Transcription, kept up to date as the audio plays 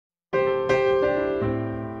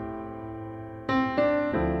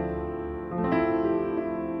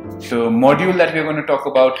The module that we're going to talk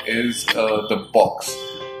about is the box.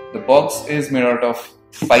 The box is made out of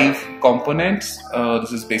 5 components.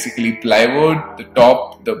 This is basically plywood, the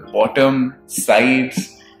top, the bottom,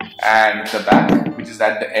 sides, and the back, which is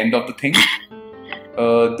at the end of the thing.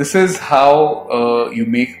 This is how you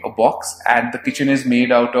make a box, and the kitchen is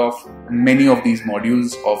made out of many of these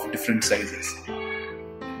modules of different sizes.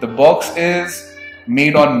 The box is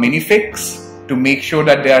made on minifix to make sure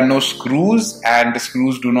that there are no screws and the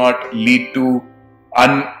screws do not lead to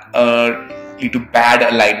bad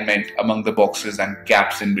alignment among the boxes and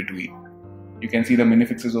gaps in between. You can see the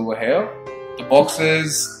minifixes over here. The box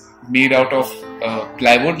is made out of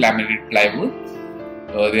plywood, laminated plywood.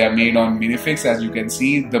 They are made on minifix. As you can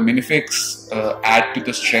see, the minifix add to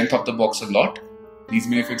the strength of the box a lot. These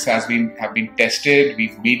minifix have been tested.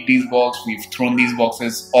 We've made these boxes. We've thrown these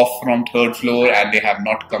boxes off from 3rd floor and they have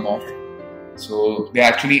not come off. So they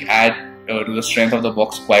actually add to the strength of the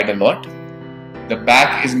box quite a lot. The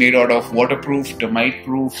back is made out of waterproof,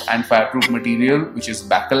 termite-proof and fireproof material, which is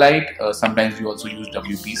bakelite. Sometimes we also use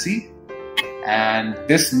WPC. And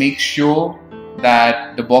this makes sure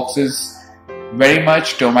that the box is very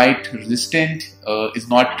much termite resistant, is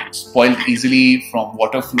not spoiled easily from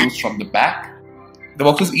water flows from the back. The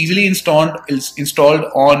box is easily installed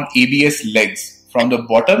on ABS legs from the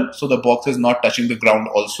bottom, so the box is not touching the ground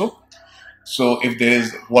also. So if there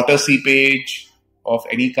is water seepage of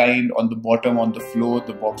any kind on the bottom, on the floor,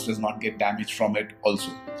 the box does not get damaged from it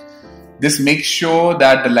also. This makes sure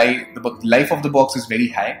that the life of the box is very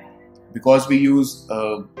high. Because we use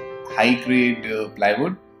high grade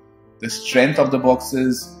plywood, the strength of the box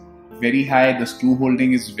is very high, the screw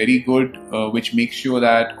holding is very good, which makes sure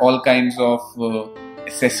that all kinds of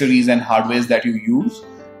accessories and hardwares that you use,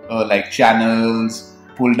 like channels,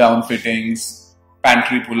 pull down fittings,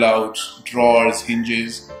 pantry pullouts, drawers,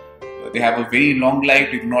 hinges, they have a very long life,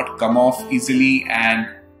 they do not come off easily, and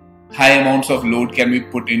high amounts of load can be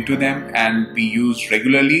put into them and be used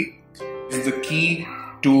regularly. This is the key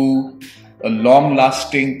to a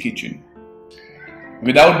long-lasting kitchen.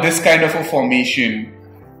 Without this kind of a formation,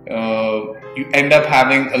 you end up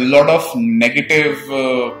having a lot of negative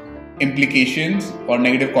implications or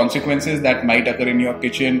negative consequences that might occur in your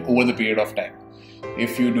kitchen over the period of time.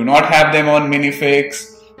 If you do not have them on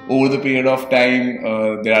minifix, over the period of time,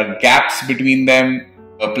 there are gaps between them,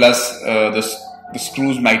 plus the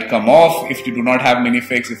screws might come off if you do not have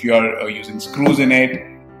minifix, if you are using screws in it,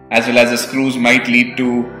 as well as the screws might lead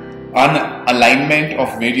to unalignment of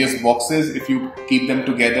various boxes. If you keep them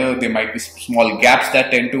together, there might be small gaps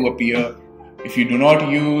that tend to appear. If you do not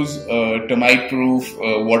use termite-proof,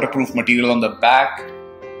 waterproof material on the back,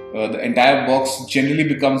 the entire box generally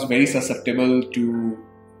becomes very susceptible to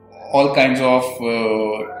all kinds of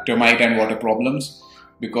termite and water problems,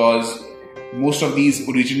 because most of these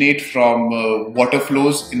originate from water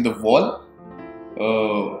flows in the wall,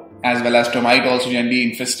 as well as termite also generally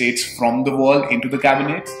infestates from the wall into the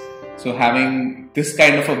cabinets. So having this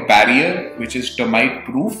kind of a barrier, which is termite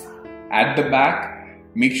proof at the back,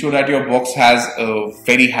 make sure that your box has a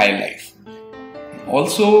very high life.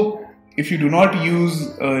 Also, if you do not use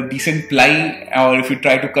decent ply, or if you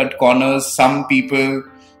try to cut corners, some people,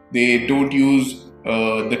 they don't use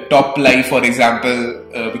the top ply, for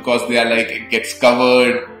example, because they are like, it gets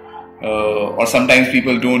covered, or sometimes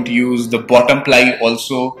people don't use the bottom ply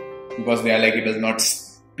also because they are like, it does not,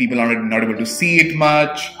 people are not able to see it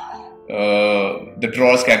much. The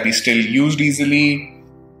drawers can be still used easily,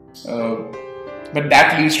 but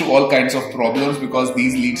that leads to all kinds of problems because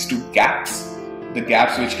these leads to gaps. The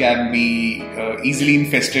gaps which can be easily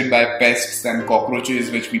infested by pests and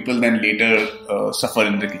cockroaches, which people then later suffer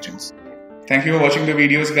in the kitchens. Thank you for watching the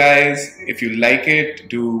videos, guys. If you like it,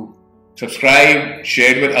 do subscribe,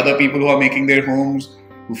 share it with other people who are making their homes,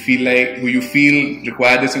 who you feel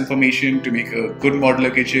require this information to make a good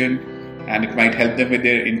modular kitchen, and it might help them with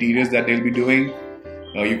their interiors that they'll be doing.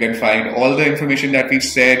 You can find all the information that we've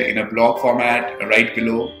said in a blog format right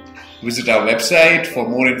below. Visit our website for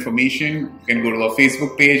more information. You can go to our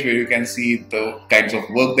Facebook page where you can see the kinds of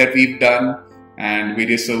work that we've done and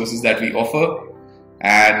various services that we offer.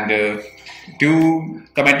 And do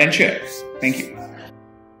comment and share. Thank you.